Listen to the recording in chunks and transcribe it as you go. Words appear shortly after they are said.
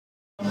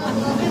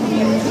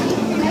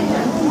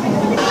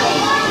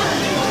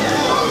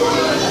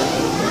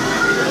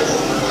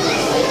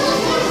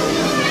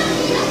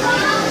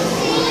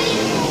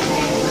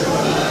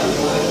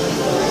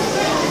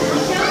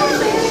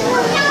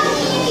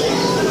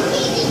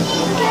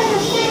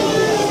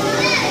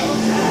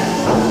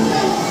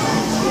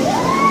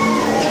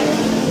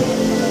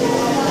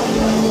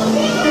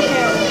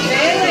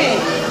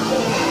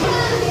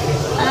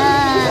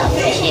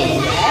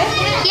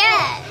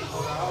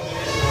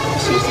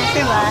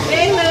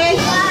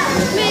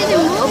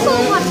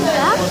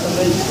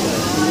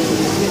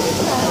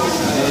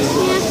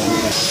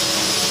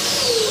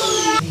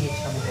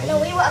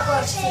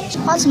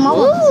What's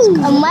more?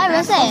 And where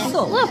is it?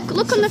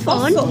 Look on the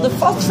phone. The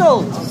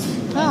fossil.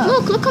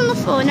 Oh. Look on the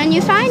phone and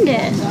you find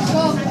it.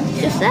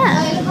 Just there.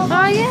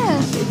 Oh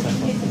yeah.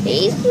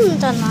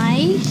 These are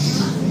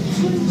nice.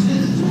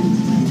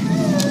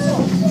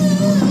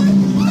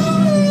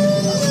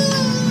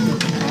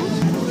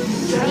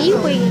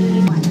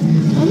 Seaweed.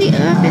 All the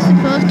earth is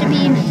supposed to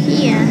be in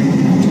here.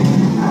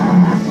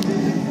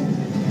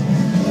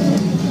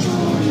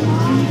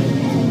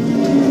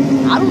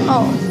 I don't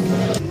know.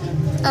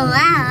 Oh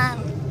wow.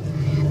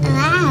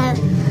 Wow.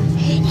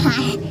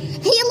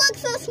 He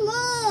looks so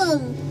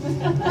smooth.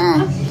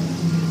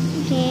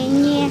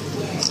 Yeah.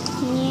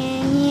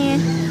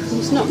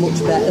 It's not much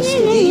better,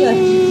 here.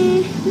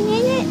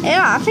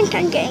 Yeah, I think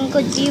I'm getting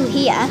good view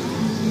here.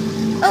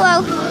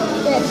 Hello.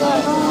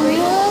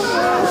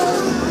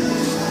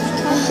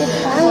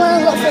 I'm going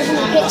to look for some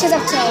pictures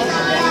I've taken.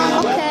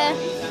 Okay.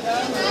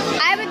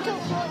 I haven't took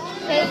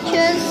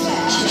pictures.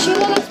 She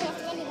will have to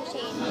vending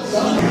machine.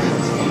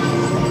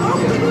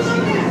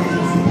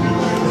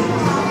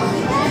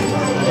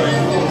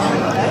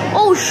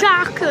 Oh,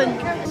 sharken.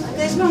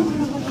 There's no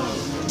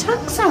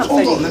tanks out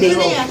very big.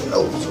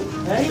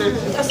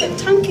 I said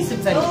tank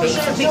isn't very big,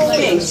 it's a big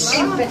fish.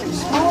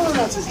 Smaller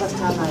ones is last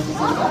time I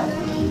visited.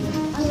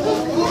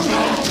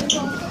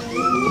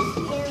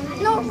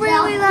 Not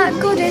really that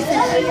good, is it?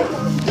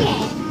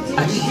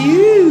 That's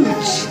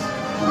huge.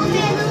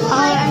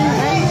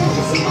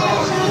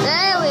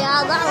 There we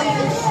are, that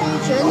one's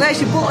huge. Where's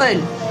your button?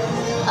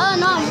 Oh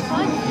no, I'm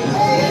fine.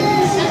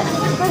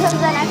 Because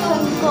then I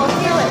can go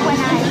through it when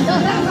I'm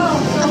done.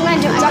 I'm going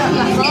to do it on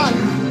my phone.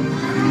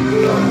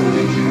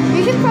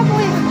 You should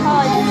probably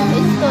record it.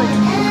 It's good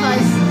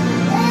because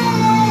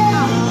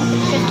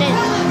it just is.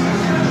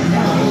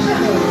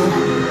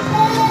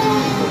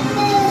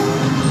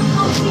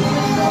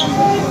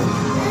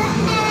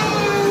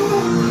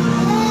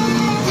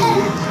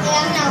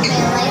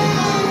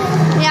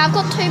 Yeah, I've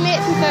got 2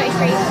 minutes and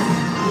 33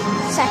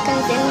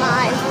 seconds in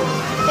my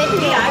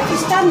video. Yeah, if you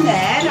stand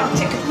there, I'll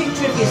take a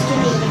picture of you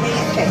stood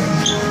underneath it.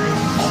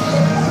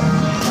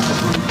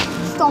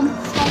 Stomp.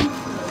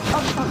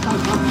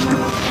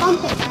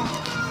 Stomp it there.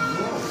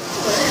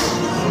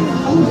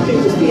 Oh, it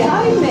was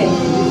behind me.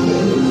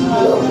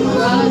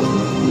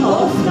 No,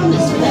 stand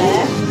this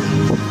there.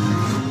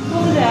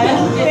 Over there.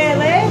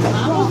 Really?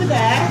 Over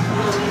there.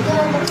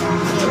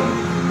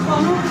 Come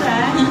on, over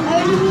there.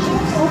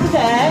 Over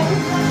there.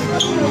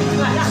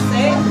 Right, that's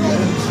it.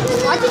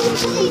 Why did you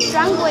keep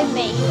strangling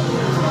me?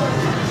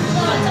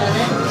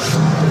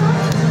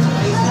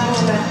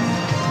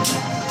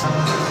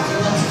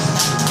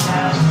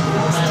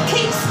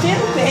 Keep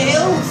still,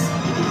 Bales.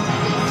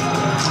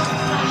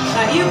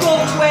 Right, you go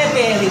to where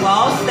Bailey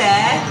was,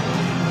 there.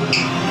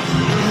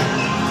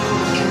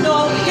 No,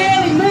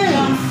 Bailey,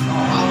 move.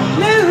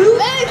 Move.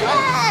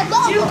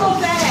 You go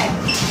there.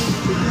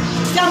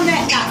 Stand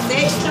there, that's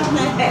it, stand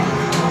there.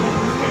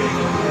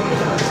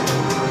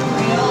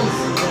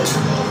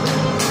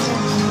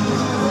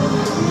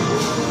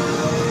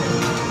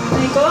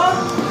 There you go.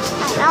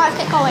 Now let's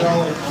get going.